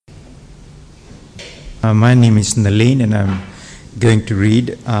My name is Nalin, and I'm going to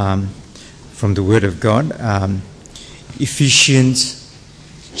read from the Word of God, Ephesians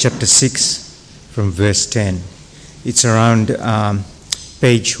chapter 6 from verse 10. It's around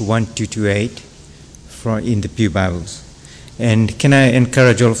page 1228 in the Pew Bibles. And can I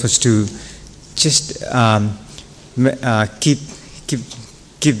encourage all of us to just keep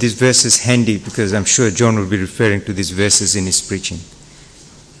these verses handy, because I'm sure John will be referring to these verses in his preaching.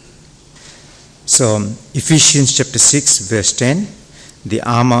 So, Ephesians chapter 6, verse 10, the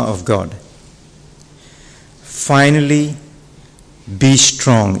armor of God. Finally, be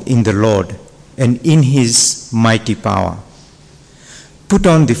strong in the Lord and in his mighty power. Put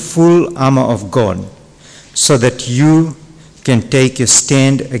on the full armor of God so that you can take your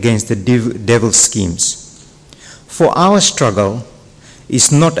stand against the devil's schemes. For our struggle is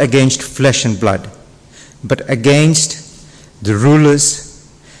not against flesh and blood, but against the rulers,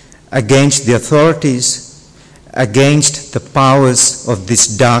 against the authorities, against the powers of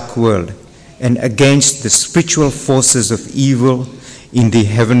this dark world, and against the spiritual forces of evil in the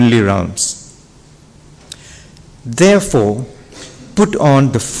heavenly realms. Therefore, put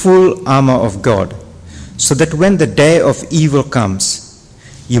on the full armor of God, so that when the day of evil comes,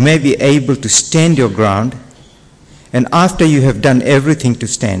 you may be able to stand your ground, and after you have done everything to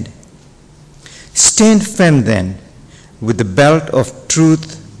stand. Stand firm then, with the belt of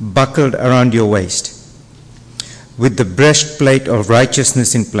truth buckled around your waist, with the breastplate of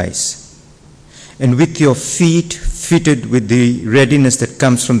righteousness in place, and with your feet fitted with the readiness that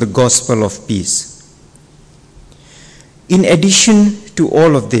comes from the gospel of peace. In addition to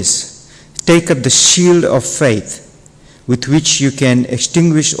all of this, take up the shield of faith, with which you can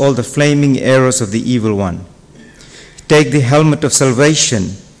extinguish all the flaming arrows of the evil one. Take the helmet of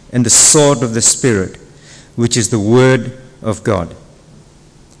salvation and the sword of the Spirit, which is the word of God.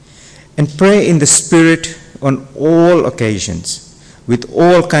 And pray in the Spirit on all occasions, with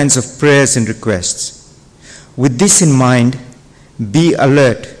all kinds of prayers and requests. With this in mind, be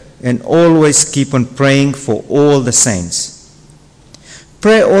alert and always keep on praying for all the saints.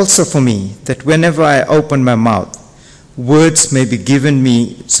 Pray also for me, that whenever I open my mouth, words may be given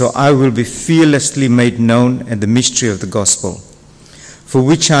me, so I will be fearlessly made known in the mystery of the gospel, for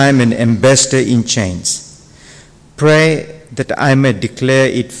which I am an ambassador in chains. Pray that I may declare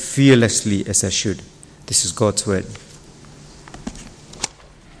it fearlessly as I should. This is God's word.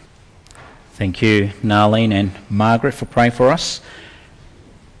 Thank you, Narlene and Margaret, for praying for us.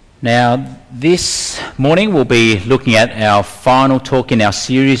 Now, this morning we'll be looking at our final talk in our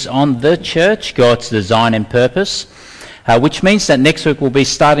series on the church, God's design and purpose, which means that next week we'll be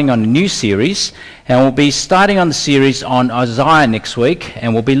starting on a new series, and we'll be starting on the series on Isaiah next week,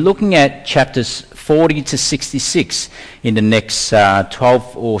 and we'll be looking at chapters 40 to 66 in the next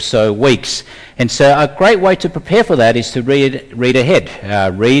 12 or so weeks. And so a great way to prepare for that is to read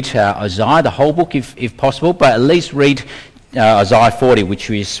ahead. Read Isaiah, the whole book if possible, but at least read Isaiah 40, which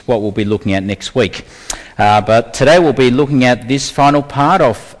is what we'll be looking at next week. But today we'll be looking at this final part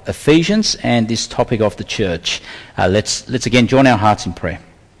of Ephesians and this topic of the church. Let's again join our hearts in prayer.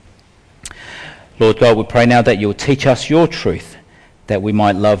 Lord God, we pray now that you'll teach us your truth, that we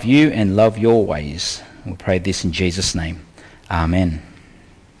might love you and love your ways. We pray this in Jesus' name. Amen.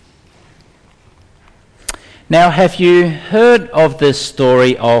 Now, have you heard of the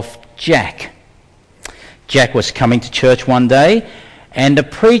story of Jack? Jack was coming to church one day, and the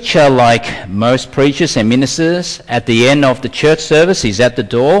preacher, like most preachers and ministers, at the end of the church service, he's at the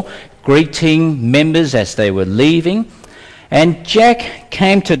door greeting members as they were leaving. And Jack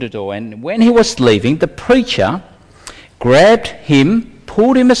came to the door, and when he was leaving, the preacher grabbed him,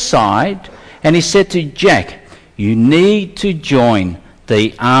 pulled him aside, and he said to Jack, "You need to join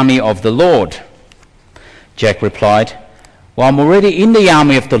the army of the Lord." Jack replied, "Well, I'm already in the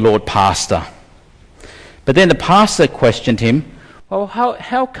army of the Lord, Pastor." But then the pastor questioned him, "Well,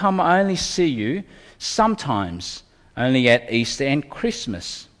 how come I only see you sometimes, only at Easter and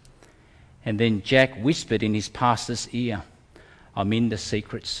Christmas?" And then Jack whispered in his pastor's ear, "I'm in the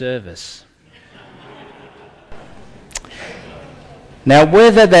secret service." Now,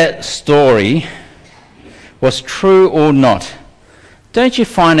 whether that story was true or not, don't you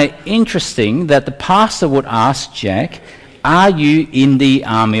find it interesting that the pastor would ask Jack, "Are you in the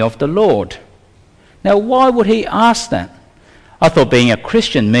army of the Lord?" Now, why would he ask that? I thought being a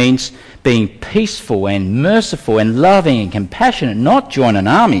Christian means being peaceful and merciful and loving and compassionate, not join an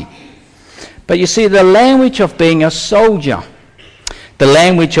army. But you see, the language of being a soldier, the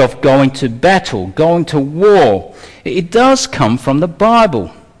language of going to battle, going to war, it does come from the Bible.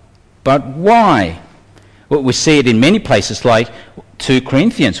 But why? Well, we see it in many places, like 2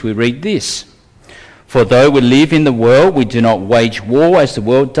 Corinthians, we read this. For though we live in the world, we do not wage war as the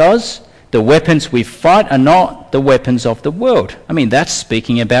world does. The weapons we fight are not the weapons of the world. I mean, that's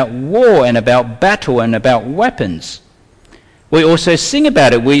speaking about war and about battle and about weapons. We also sing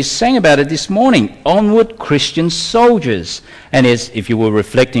about it. We sang about it this morning. Onward, Christian soldiers. And as if you were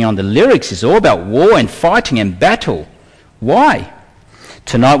reflecting on the lyrics, it's all about war and fighting and battle. Why?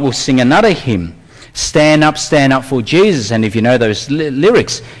 Tonight we'll sing another hymn. Stand up for Jesus. And if you know those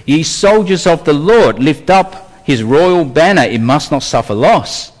lyrics, ye soldiers of the Lord, lift up his royal banner, it must not suffer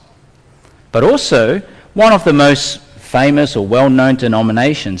loss. But also, one of the most famous or well-known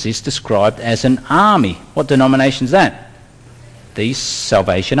denominations is described as an army. What denomination is that? The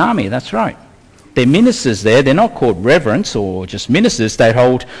Salvation Army, that's right. Their ministers there, they're not called reverends or just ministers, they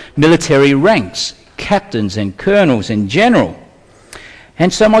hold military ranks, captains and colonels and general.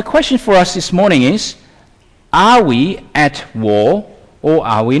 And so my question for us this morning is, are we at war or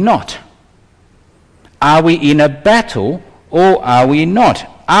are we not? Are we in a battle or are we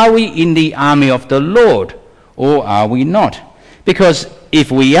not? Are we in the army of the Lord or are we not? Because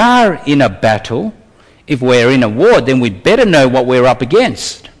if we are in a battle, if we're in a war, then we'd better know what we're up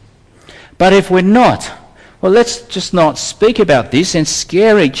against. But if we're not, well, let's just not speak about this and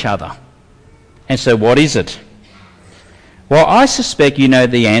scare each other. And so what is it? Well, I suspect you know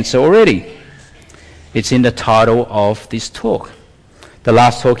the answer already. It's in the title of this talk, the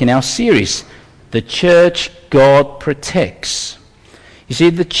last talk in our series, The Church God Protects. You see,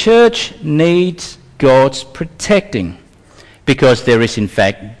 the church needs God's protecting because there is in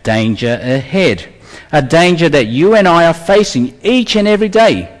fact danger ahead, a danger that you and I are facing each and every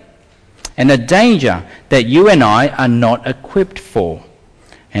day, and a danger that you and I are not equipped for.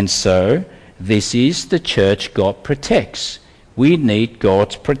 And so, this is the church God protects. We need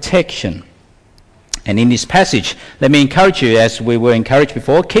God's protection. And in this passage, let me encourage you, as we were encouraged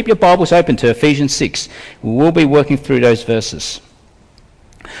before, keep your Bibles open to Ephesians 6. We will be working through those verses.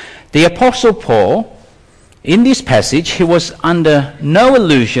 The Apostle Paul, in this passage, he was under no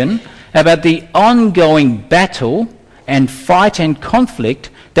illusion about the ongoing battle and fight and conflict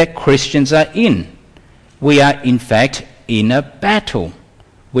that Christians are in. We are, in fact, in a battle.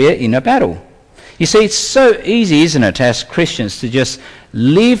 We're in a battle. You see, it's so easy, isn't it, as Christians to just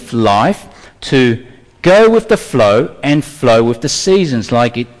live life, to go with the flow and flow with the seasons,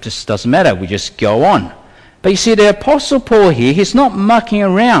 like it just doesn't matter, we just go on. But you see, the Apostle Paul here, he's not mucking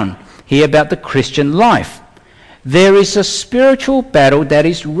around here about the Christian life. There is a spiritual battle that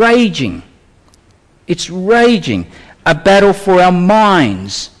is raging. It's raging. A battle for our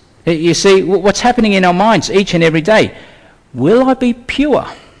minds. You see, what's happening in our minds each and every day? Will I be pure?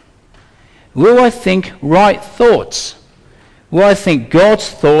 Will I think right thoughts? Will I think God's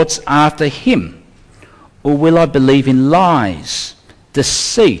thoughts after him? Or will I believe in lies,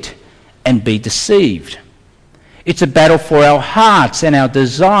 deceit, and be deceived? It's a battle for our hearts and our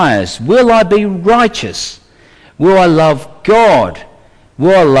desires. Will I be righteous? Will I love God?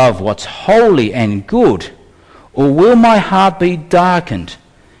 Will I love what's holy and good? Or will my heart be darkened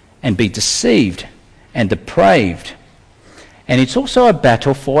and be deceived and depraved? And it's also a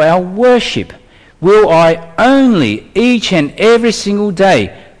battle for our worship. Will I only, each and every single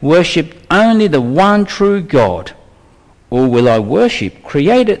day, worship only the one true God? Or will I worship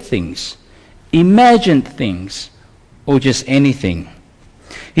created things, imagined things, or just anything?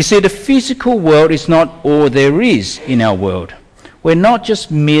 You see, the physical world is not all there is in our world. We're not just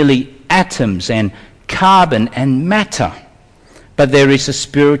merely atoms and carbon and matter, but there is a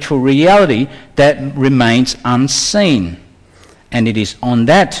spiritual reality that remains unseen. And it is on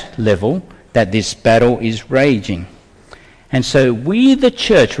that level that this battle is raging. And so we, the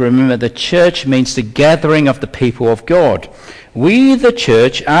church, remember the church means the gathering of the people of God. We, the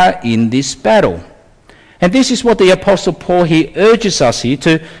church, are in this battle. And this is what the Apostle Paul here urges us here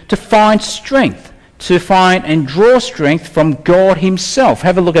to find strength, to find and draw strength from God himself.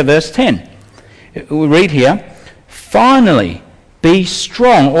 Have a look at verse 10. We read here, finally, be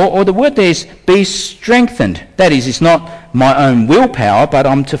strong, or the word there is be strengthened. That is, it's not my own willpower, but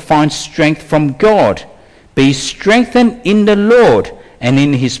I'm to find strength from God. Be strengthened in the Lord and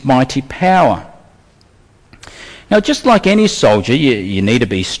in his mighty power. Now, just like any soldier, you need to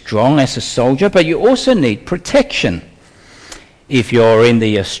be strong as a soldier, but you also need protection. If you're in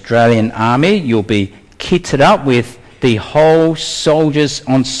the Australian Army, you'll be kitted up with the whole soldiers'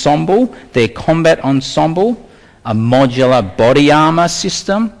 ensemble, their combat ensemble, a modular body armour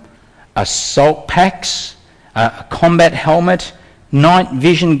system, assault packs, a combat helmet, night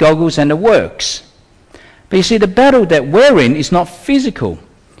vision goggles and the works. But you see, the battle that we're in is not physical,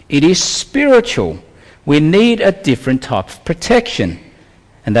 it is spiritual. We need a different type of protection.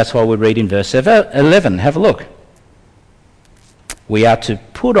 And that's why we read in verse 11. Have a look. We are to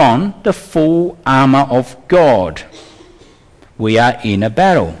put on the full armour of God. We are in a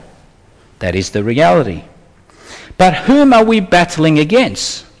battle. That is the reality. But whom are we battling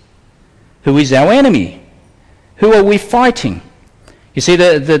against? Who is our enemy? Who are we fighting? You see,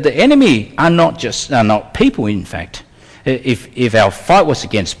 the enemy are not people, in fact. If our fight was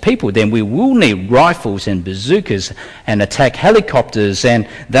against people, then we will need rifles and bazookas and attack helicopters, and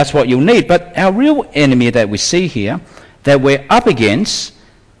that's what you'll need. But our real enemy that we see here, that we're up against,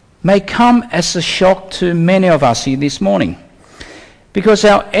 may come as a shock to many of us here this morning. Because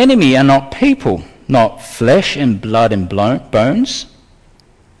our enemy are not people, not flesh and blood and bones,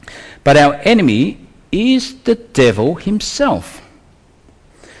 but our enemy is the devil himself.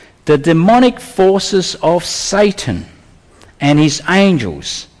 The demonic forces of Satan and his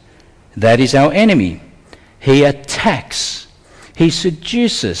angels, that is our enemy. He attacks, he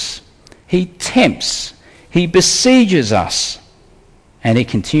seduces, he tempts, he besieges us, and he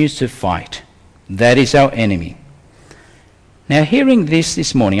continues to fight. That is our enemy. Now, hearing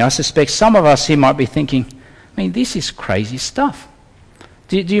this morning, I suspect some of us here might be thinking, this is crazy stuff.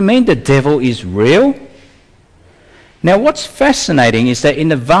 Do you mean the devil is real? Now, what's fascinating is that in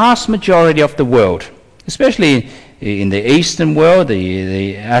the vast majority of the world, especially in the Eastern world,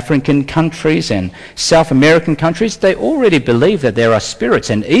 the African countries and South American countries, they already believe that there are spirits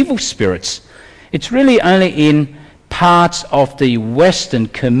and evil spirits. It's really only in parts of the Western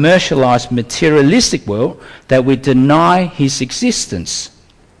commercialized materialistic world that we deny his existence.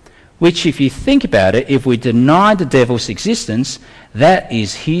 Which, if you think about it, if we deny the devil's existence, that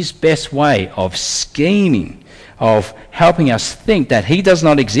is his best way of scheming, of helping us think that he does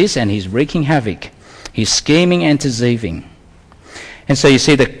not exist and he's wreaking havoc. He's scheming and deceiving. And so you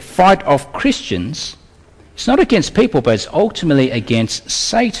see, the fight of Christians, it's not against people, but it's ultimately against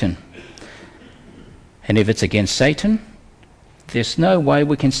Satan. And if it's against Satan, there's no way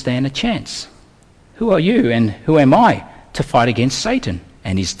we can stand a chance. Who are you and who am I to fight against Satan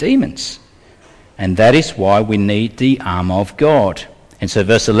and his demons? And that is why we need the armour of God. And so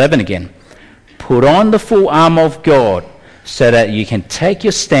verse 11 again. Put on the full armour of God so that you can take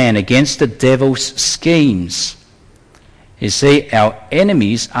your stand against the devil's schemes. You see, our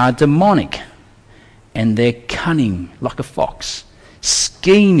enemies are demonic and they're cunning like a fox,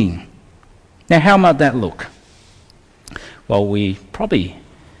 scheming. Now, how might that look? Well, we probably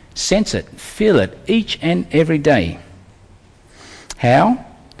sense it, feel it each and every day. How?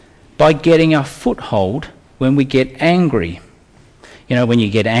 By getting a foothold when we get angry. You know, when you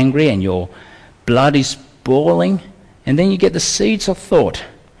get angry and your blood is boiling, and then you get the seeds of thought.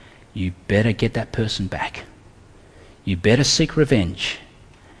 You better get that person back. You better seek revenge.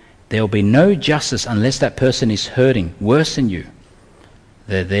 There will be no justice unless that person is hurting worse than you.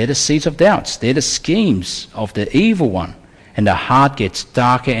 They're the seeds of doubts. They're the schemes of the evil one. And the heart gets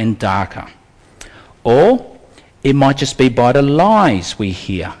darker and darker. Or it might just be by the lies we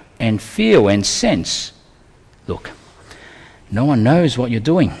hear and feel and sense. Look, no one knows what you're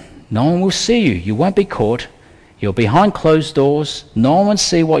doing. No one will see you. You won't be caught. You're behind closed doors. No one will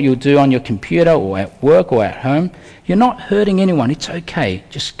see what you do on your computer or at work or at home. You're not hurting anyone. It's okay.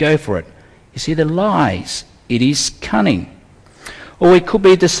 Just go for it. You see, the lies. It is cunning. Or it could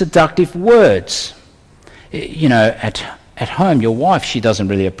be the seductive words. You know, at home, your wife, she doesn't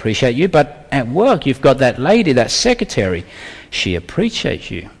really appreciate you, but at work, you've got that lady, that secretary. She appreciates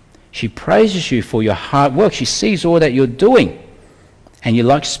you. She praises you for your hard work. She sees all that you're doing, and you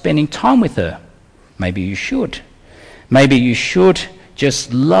like spending time with her. Maybe you should. Maybe you should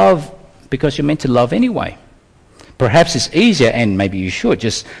just love because you're meant to love anyway. Perhaps it's easier, and maybe you should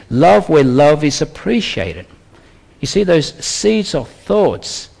just love where love is appreciated. You see, those seeds of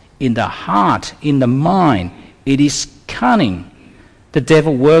thoughts in the heart, in the mind, it is cunning. The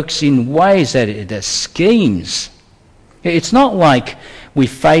devil works in ways that schemes. It's not like we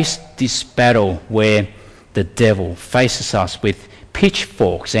face this battle where the devil faces us with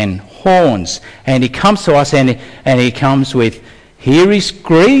pitchforks and horns, and he comes to us and he comes with, here is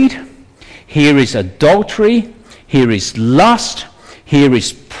greed, here is adultery, here is lust, here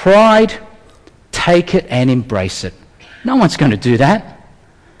is pride, take it and embrace it. No one's going to do that.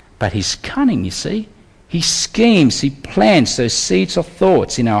 But he's cunning, you see. He schemes, he plants those seeds of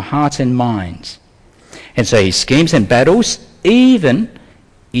thoughts in our hearts and minds. And so he schemes and battles even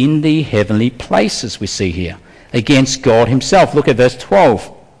in the heavenly places we see here, against God himself. Look at verse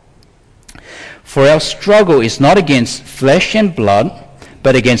 12. For our struggle is not against flesh and blood,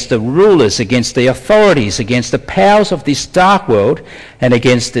 but against the rulers, against the authorities, against the powers of this dark world, and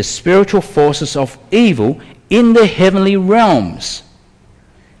against the spiritual forces of evil in the heavenly realms.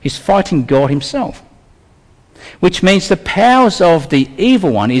 He's fighting God himself. Which means the powers of the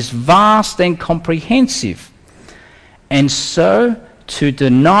evil one is vast and comprehensive. And so to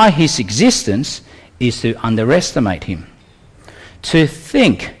deny his existence is to underestimate him. To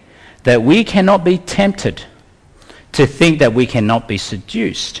think that we cannot be tempted, to think that we cannot be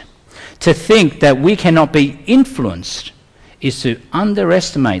seduced, to think that we cannot be influenced is to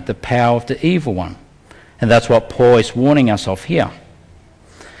underestimate the power of the evil one. And that's what Paul is warning us of here.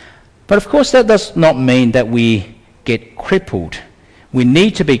 But of course that does not mean that we get crippled. We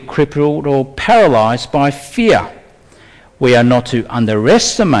need to be crippled or paralyzed by fear. We are not to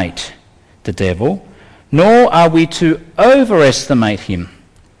underestimate the devil, nor are we to overestimate him.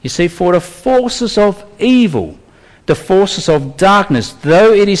 You see, for the forces of evil, the forces of darkness,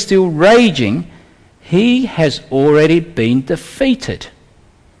 though it is still raging, he has already been defeated.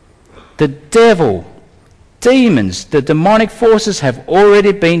 The devil, demons, the demonic forces have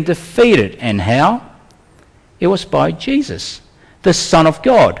already been defeated. And how? It was by Jesus, the Son of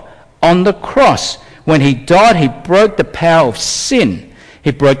God, on the cross. When he died, he broke the power of sin.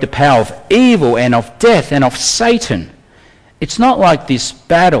 He broke the power of evil and of death and of Satan. It's not like this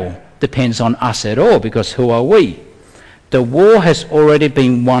battle depends on us at all, because who are we? The war has already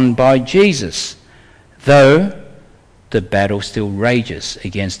been won by Jesus, though the battle still rages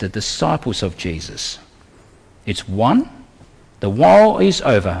against the disciples of Jesus. It's won, the war is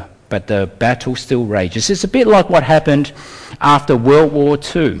over, but the battle still rages. It's a bit like what happened after World War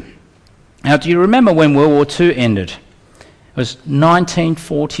II. Now, do you remember when World War II ended? It was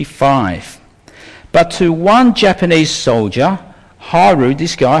 1945. But to one Japanese soldier, Haru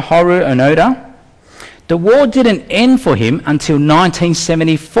Onoda, the war didn't end for him until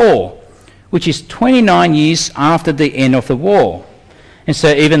 1974, which is 29 years after the end of the war. And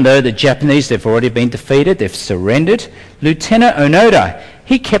so even though the Japanese, they've already been defeated, they've surrendered, Lieutenant Onoda,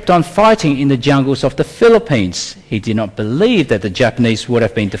 he kept on fighting in the jungles of the Philippines. He did not believe that the Japanese would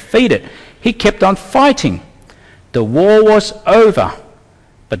have been defeated. He kept on fighting. The war was over,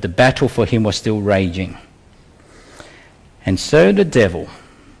 but the battle for him was still raging. And so the devil,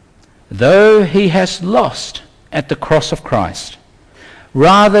 though he has lost at the cross of Christ,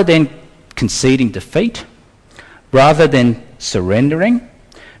 rather than conceding defeat, rather than surrendering,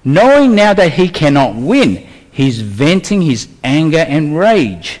 knowing now that he cannot win, he's venting his anger and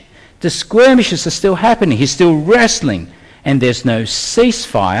rage. The skirmishes are still happening. He's still wrestling, and there's no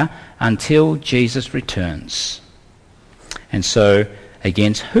ceasefire until Jesus returns. And so,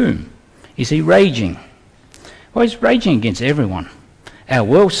 against whom is he raging? Well, he's raging against everyone. Our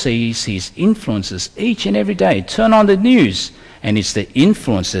world sees his influences each and every day. Turn on the news, and it's the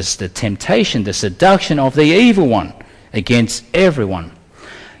influences, the temptation, the seduction of the evil one against everyone.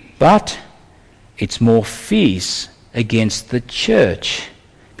 But it's more fierce against the church.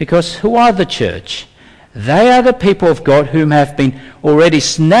 Because who are the church? They are the people of God whom have been already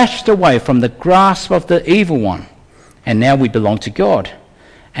snatched away from the grasp of the evil one. And now we belong to God.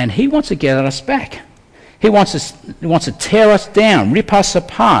 And he wants to gather us back. He wants to tear us down, rip us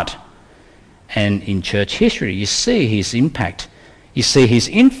apart. And in church history, you see his impact. You see his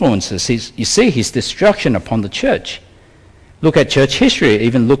influences. You see his destruction upon the church. Look at church history.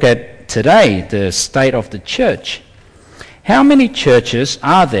 Even look at today, the state of the church. How many churches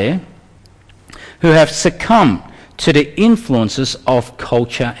are there who have succumbed to the influences of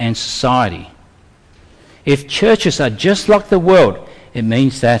culture and society? If churches are just like the world, it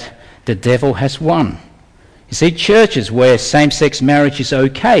means that the devil has won. You see, churches where same-sex marriage is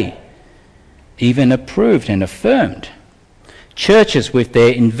okay, even approved and affirmed. Churches with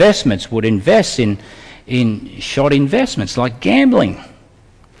their investments would invest in short investments like gambling.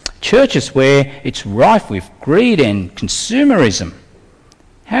 Churches where it's rife with greed and consumerism.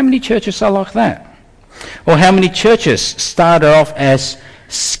 How many churches are like that? Or how many churches started off as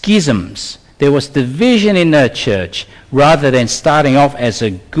schisms? There was division in the church rather than starting off as a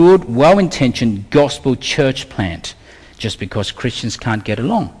good, well-intentioned gospel church plant just because Christians can't get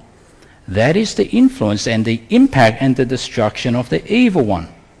along. That is the influence and the impact and the destruction of the evil one.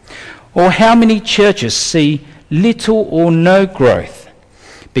 Or how many churches see little or no growth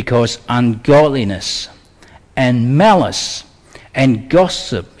because ungodliness and malice and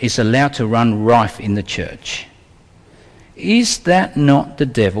gossip is allowed to run rife in the church? Is that not the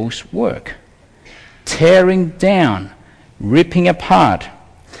devil's work? Tearing down, ripping apart.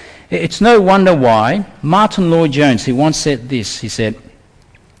 It's no wonder why Martin Lloyd-Jones, he once said this, he said,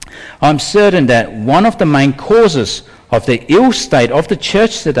 "I'm certain that one of the main causes of the ill state of the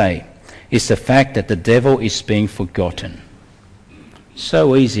church today is the fact that the devil is being forgotten."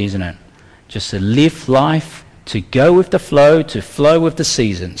 So easy, isn't it? Just to live life to go with the flow, to flow with the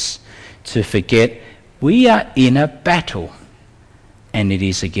seasons, to forget we are in a battle, and it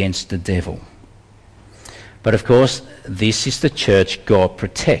is against the devil. But of course, this is the church God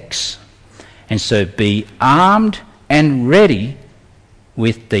protects. And so be armed and ready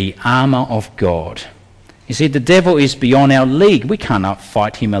with the armour of God. You see, the devil is beyond our league. We cannot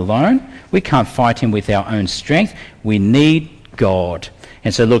fight him alone. We can't fight him with our own strength. We need God.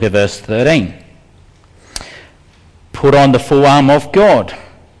 And so look at verse 13. Put on the full armour of God,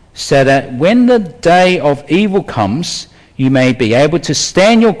 so that when the day of evil comes, you may be able to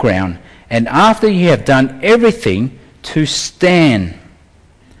stand your ground, and after you have done everything, to stand.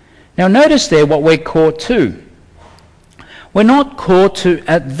 Now notice there what we're called to. We're not called to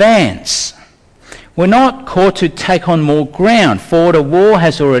advance. We're not called to take on more ground, for the war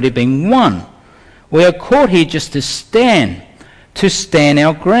has already been won. We are called here just to stand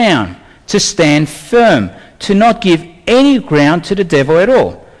our ground, to stand firm, to not give any ground to the devil at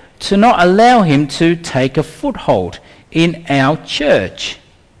all, to not allow him to take a foothold in our church.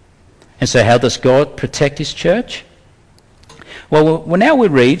 And so how does God protect his church? Well, now we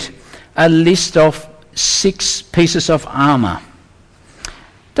read a list of 6 pieces of armour.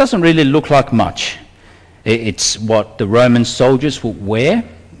 Doesn't really look like much. It's what the Roman soldiers would wear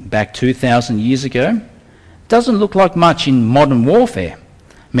back 2,000 years ago. Doesn't look like much in modern warfare.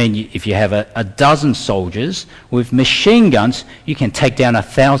 I mean, if you have a dozen soldiers with machine guns, you can take down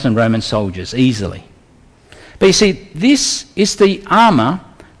 1,000 Roman soldiers easily. But you see, this is the armour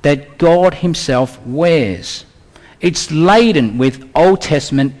that God himself wears. It's laden with Old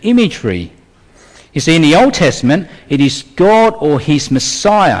Testament imagery. You see, in the Old Testament, it is God or his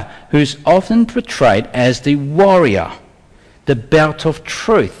Messiah who's often portrayed as the warrior, the belt of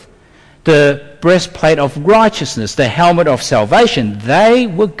truth, the breastplate of righteousness, the helmet of salvation. They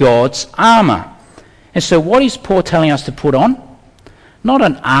were God's armour. And so what is Paul telling us to put on? Not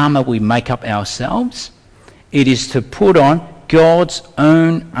an armour we make up ourselves. It is to put on God's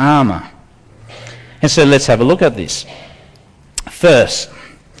own armour. And so let's have a look at this. First,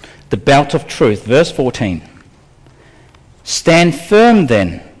 the belt of truth, verse 14. Stand firm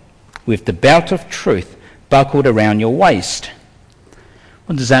then, with the belt of truth buckled around your waist.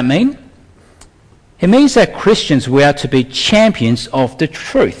 What does that mean? It means that Christians, we are to be champions of the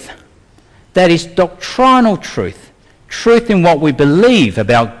truth. That is doctrinal truth. Truth in what we believe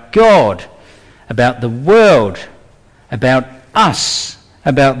about God, about the world, about us,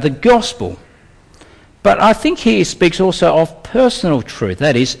 about the gospel. But I think here it speaks also of personal truth.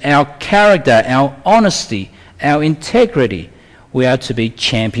 That is our character, our honesty, our integrity. We are to be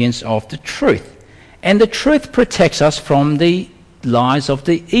champions of the truth. And the truth protects us from the lies of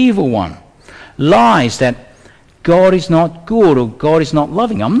the evil one. Lies that God is not good or God is not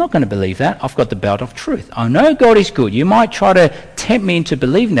loving. I'm not going to believe that. I've got the belt of truth. I know God is good. You might try to tempt me into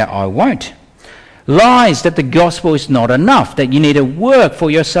believing that. I won't. Lies that the gospel is not enough, that you need to work for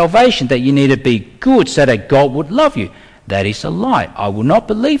your salvation, that you need to be good so that God would love you. That is a lie. I will not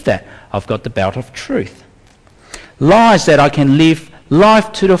believe that. I've got the belt of truth. Lies that I can live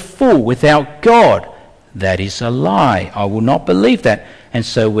life to the full without God. That is a lie. I will not believe that. And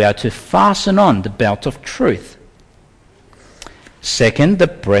so we are to fasten on the belt of truth. Second, the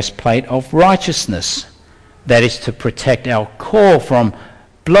breastplate of righteousness. That is to protect our core from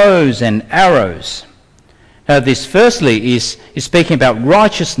blows and arrows. Now this firstly is speaking about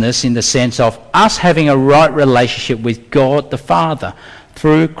righteousness in the sense of us having a right relationship with God the Father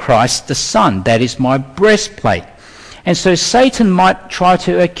through Christ the Son. That is my breastplate. And so Satan might try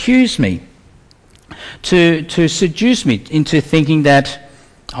to accuse me, to seduce me into thinking that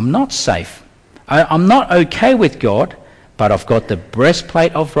I'm not safe. I'm not okay with God, but I've got the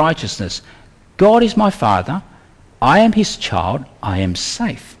breastplate of righteousness. God is my Father. I am his child. I am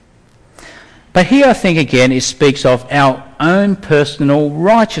safe. But here I think again it speaks of our own personal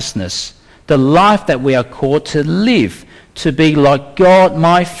righteousness, the life that we are called to live, to be like God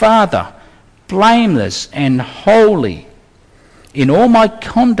my Father, blameless and holy in all my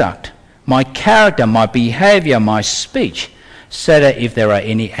conduct, my character, my behaviour, my speech, so that if there are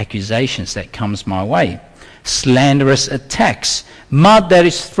any accusations that comes my way, slanderous attacks, mud that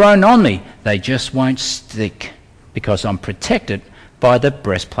is thrown on me, they just won't stick because I'm protected by the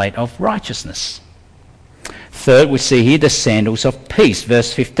breastplate of righteousness. Third, we see here the sandals of peace,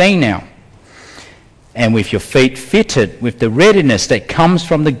 verse 15 now. And with your feet fitted with the readiness that comes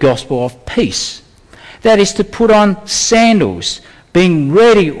from the gospel of peace. That is to put on sandals, being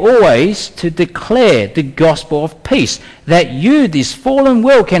ready always to declare the gospel of peace, that you, this fallen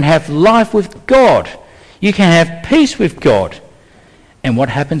world, can have life with God. You can have peace with God. And what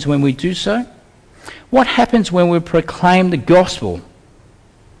happens when we do so? What happens when we proclaim the gospel?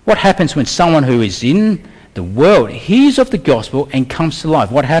 What happens when someone who is in the world hears of the gospel and comes to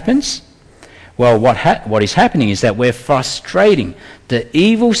life? What happens? Well, what is happening is that we're frustrating the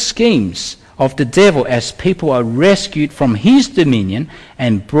evil schemes of the devil as people are rescued from his dominion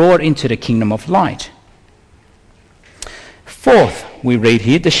and brought into the kingdom of light. Fourth, we read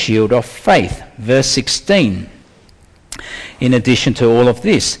here the shield of faith, verse 16. In addition to all of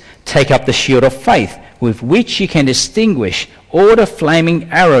this, take up the shield of faith, with which you can extinguish all the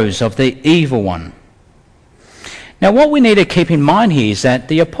flaming arrows of the evil one. Now, what we need to keep in mind here is that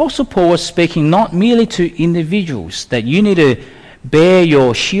the Apostle Paul was speaking not merely to individuals, that you need to bear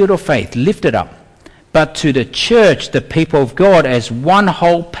your shield of faith lifted up, but to the church, the people of God, as one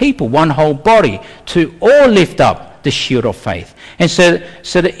whole people, one whole body, to all lift up the shield of faith. And so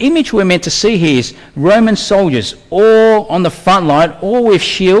the image we're meant to see here is Roman soldiers all on the front line, all with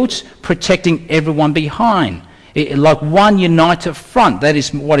shields protecting everyone behind. Like one united front. That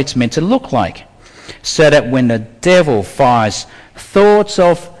is what it's meant to look like. So that when the devil fires thoughts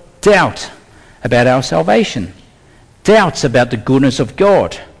of doubt about our salvation, doubts about the goodness of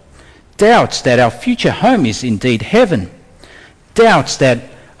God, doubts that our future home is indeed heaven, doubts that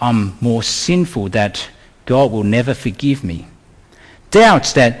I'm more sinful, that God will never forgive me,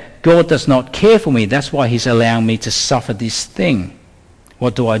 doubts that God does not care for me, that's why he's allowing me to suffer this thing.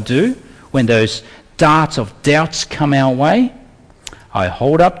 What do I do when those darts of doubts come our way? I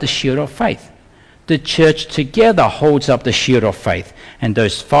hold up the shield of faith. The church together holds up the shield of faith, and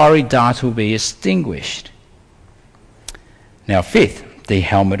those fiery darts will be extinguished. Now, fifth, the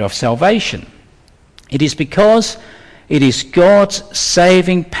helmet of salvation. It is because it is God's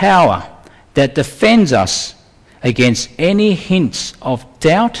saving power that defends us against any hints of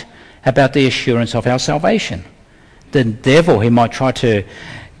doubt about the assurance of our salvation. The devil, he might try to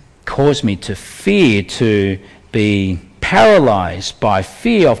cause me to fear, to be paralyzed by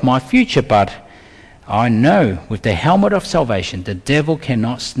fear of my future, but I know with the helmet of salvation, the devil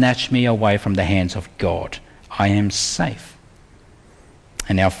cannot snatch me away from the hands of God. I am safe.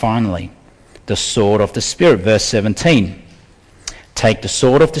 And now finally, the sword of the Spirit, verse 17. Take the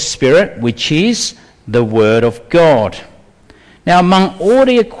sword of the Spirit, which is the Word of God. Now, among all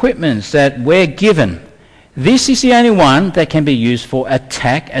the equipments that we're given, this is the only one that can be used for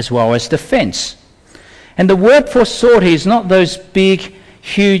attack as well as defense. And the word for sword here is not those big,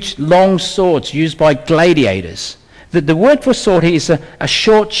 huge, long swords used by gladiators. The word for sword here is a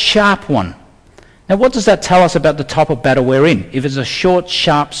short, sharp one. Now, what does that tell us about the type of battle we're in? If it's a short,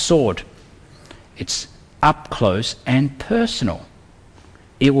 sharp sword, it's up close and personal.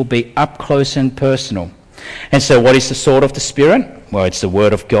 It will be up close and personal. And so what is the sword of the Spirit? Well, it's the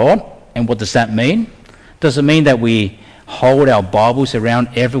Word of God. And what does that mean? Does it mean that we hold our Bibles around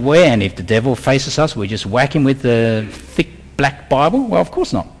everywhere and if the devil faces us, we just whack him with the thick black Bible? Well, of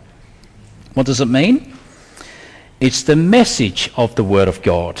course not. What does it mean? It's the message of the Word of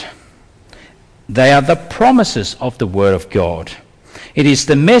God. They are the promises of the Word of God. It is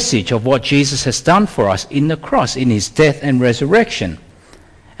the message of what Jesus has done for us in the cross, in his death and resurrection.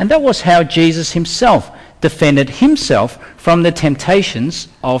 And that was how Jesus himself defended himself from the temptations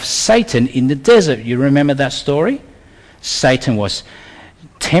of Satan in the desert. You remember that story? Satan was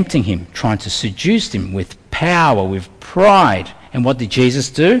tempting him, trying to seduce him with power, with pride. And what did Jesus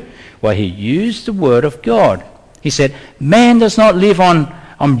do? Well, he used the Word of God. He said, man does not live on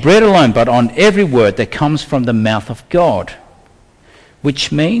bread alone, but on every word that comes from the mouth of God.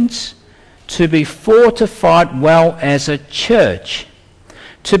 Which means to be fortified well as a church,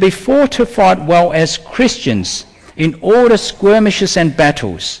 to be fortified well as Christians in all the skirmishes and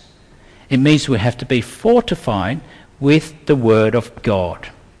battles. It means we have to be fortified with the Word of God.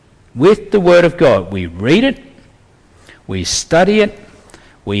 With the Word of God, we read it, we study it,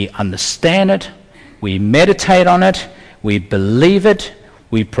 we understand it, we meditate on it, we believe it,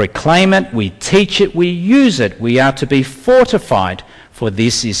 we proclaim it, we teach it, we use it. We are to be fortified, for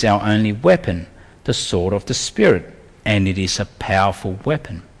this is our only weapon, the sword of the Spirit, and it is a powerful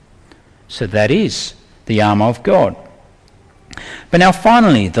weapon. So that is the armour of God. But now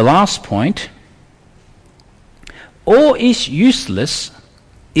finally, the last point, all is useless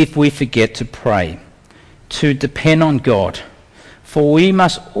if we forget to pray, to depend on God, for we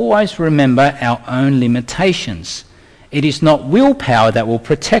must always remember our own limitations. It is not willpower that will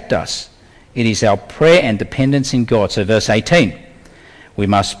protect us. It is our prayer and dependence in God. So verse 18, we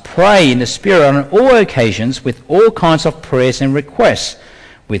must pray in the Spirit on all occasions with all kinds of prayers and requests.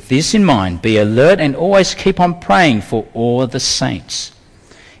 With this in mind, be alert and always keep on praying for all the saints.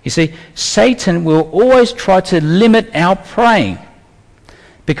 You see, Satan will always try to limit our praying.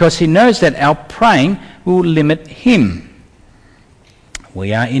 because he knows that our praying will limit him.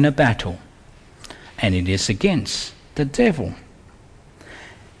 We are in a battle, and it is against the devil.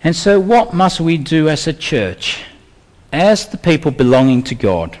 And so what must we do as a church, as the people belonging to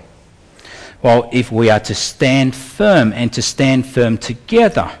God? Well, if we are to stand firm and to stand firm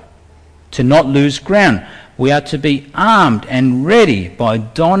together, to not lose ground, we are to be armed and ready by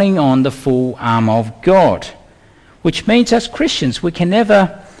donning on the full armour of God, which means as Christians we can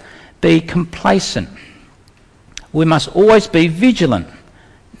never be complacent. We must always be vigilant,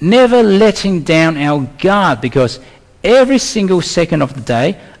 never letting down our guard, because every single second of the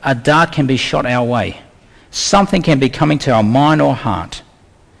day a dart can be shot our way. Something can be coming to our mind or heart.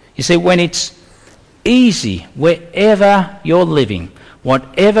 You see, when it's easy, wherever you're living,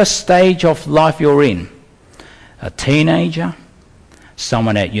 whatever stage of life you're in, a teenager,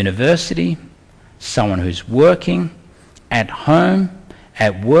 someone at university, someone who's working, at home,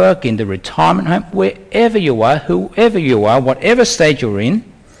 at work, in the retirement home, wherever you are, whoever you are, whatever stage you're in,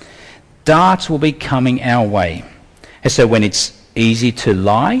 darts will be coming our way. And so when it's easy to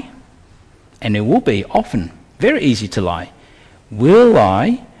lie, and it will be often very easy to lie, will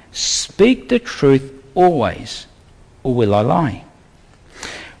I speak the truth always, or will I lie?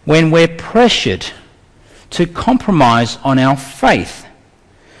 When we're pressured to compromise on our faith,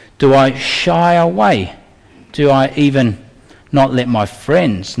 do I shy away? Do I even not let my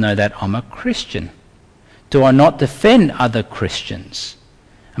friends know that I'm a Christian? Do I not defend other Christians?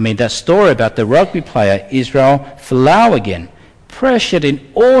 I mean, that story about the rugby player Israel Folau again, pressured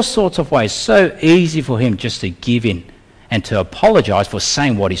in all sorts of ways, so easy for him just to give in and to apologise for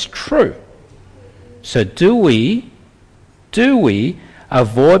saying what is true. So do we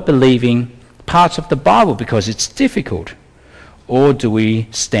avoid believing parts of the Bible because it's difficult? Or do we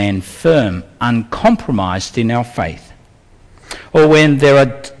stand firm, uncompromised in our faith? Or when there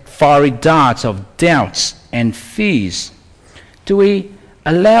are fiery darts of doubts and fears, do we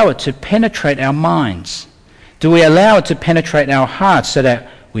allow it to penetrate our minds? Do we allow it to penetrate our hearts so that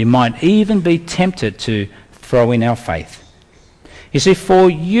we might even be tempted to throw in our faith? You see, for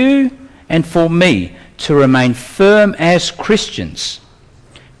you and for me to remain firm as Christians,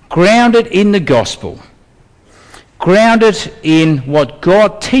 grounded in the gospel, grounded in what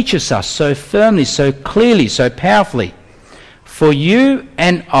God teaches us so firmly, so clearly, so powerfully, for you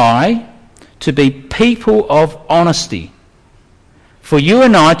and I to be people of honesty, for you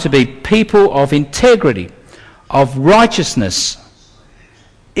and I to be people of integrity, of righteousness,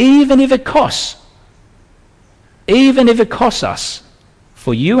 even if it costs us,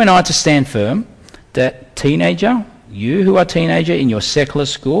 for you and I to stand firm, that teenager, you who are a teenager in your secular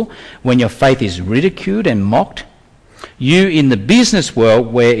school, when your faith is ridiculed and mocked, you in the business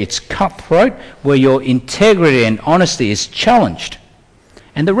world where it's cutthroat, where your integrity and honesty is challenged,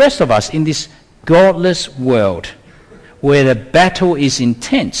 and the rest of us in this godless world where the battle is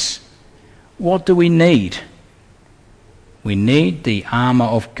intense, what do we need? We need the armour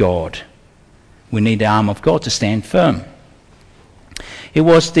of God. We need the armour of God to stand firm. It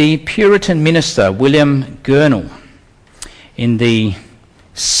was the Puritan minister William Gurnall in the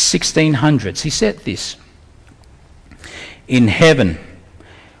 1600s. He said this: "In heaven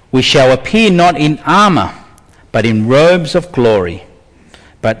we shall appear not in armour, but in robes of glory.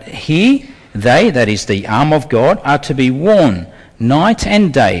 But they, that is the armour of God, are to be worn night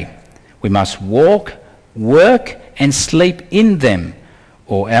and day. We must walk, work, and sleep in them,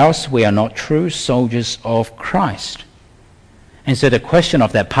 or else we are not true soldiers of Christ." And so the question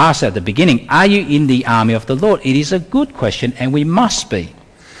of that pastor at the beginning, are you in the army of the Lord? It is a good question, and we must be.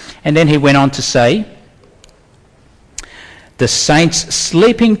 And then he went on to say, the saints'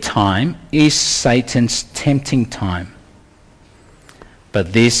 sleeping time is Satan's tempting time.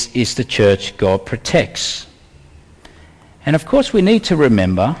 But this is the church God protects. And of course we need to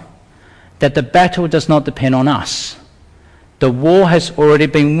remember that the battle does not depend on us. The war has already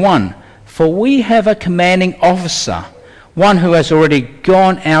been won, for we have a commanding officer, one who has already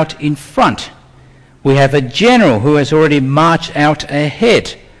gone out in front. We have a general who has already marched out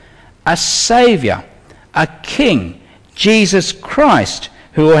ahead, a saviour, a king, Jesus Christ,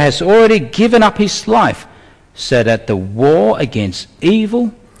 who has already given up his life, so that the war against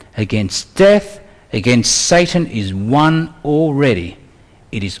evil, against death, against Satan is won already.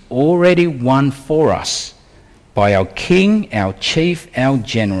 It is already won for us by our king, our chief, our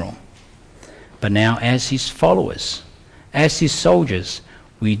general. But now as his followers, as his soldiers,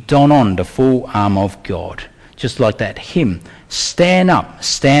 we don on the full armour of God. Just like that hymn, stand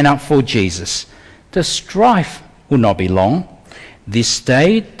up for Jesus. The strife will not be long. This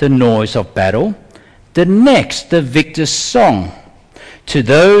day the noise of battle, the next the victor's song. To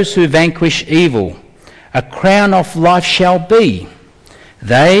those who vanquish evil, a crown of life shall be.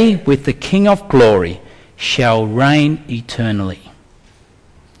 They, with the King of glory, shall reign eternally.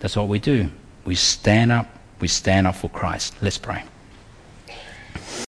 That's what we do. We stand up for Christ. Let's pray.